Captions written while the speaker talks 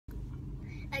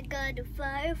I got a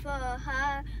fire for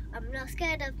her. I'm not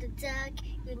scared of the dark.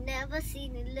 You never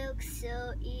seen it look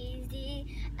so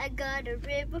easy. I got a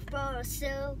river for a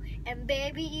soul, and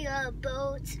baby you're a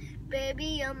boat.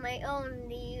 Baby you're my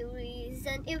only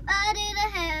reason. If I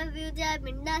didn't have you, there'd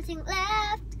be nothing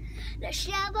left. The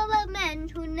shape of a man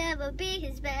who never be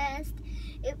his best.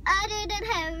 If I didn't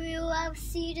have you, I would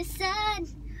see the sun.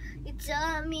 You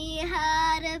taught me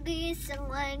how to be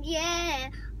someone, yeah.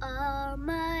 All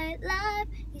my life,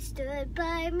 you stood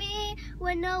by me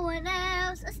when no one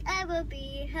else was ever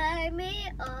behind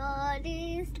me. All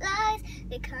these lies,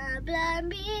 they can't blind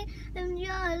me. In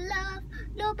your love,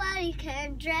 nobody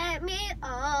can drag me.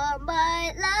 All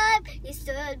my life, you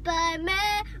stood by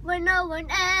me when no one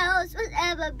else was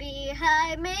ever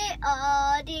behind me.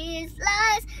 All these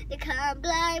lies, they can't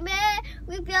blind me.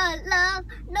 With your love,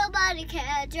 nobody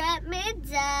can drag me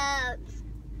down.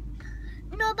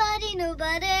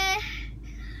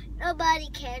 Nobody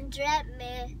can drag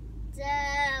me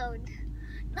down.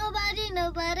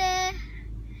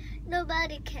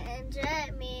 Nobody can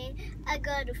drag me. I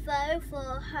got a fire for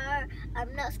her.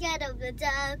 I'm not scared of the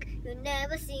dark. You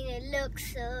never seen it look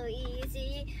so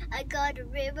easy. I got a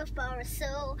river for a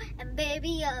soul, and baby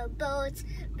you're a boat.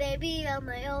 Baby you're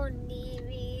my only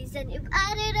reason. If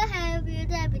I didn't have you,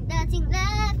 there'd be nothing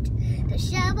left. The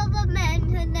shape of a man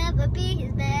who'll never be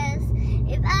his best.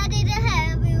 If I didn't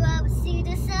have you, I would see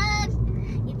the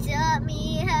sun. You taught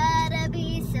me how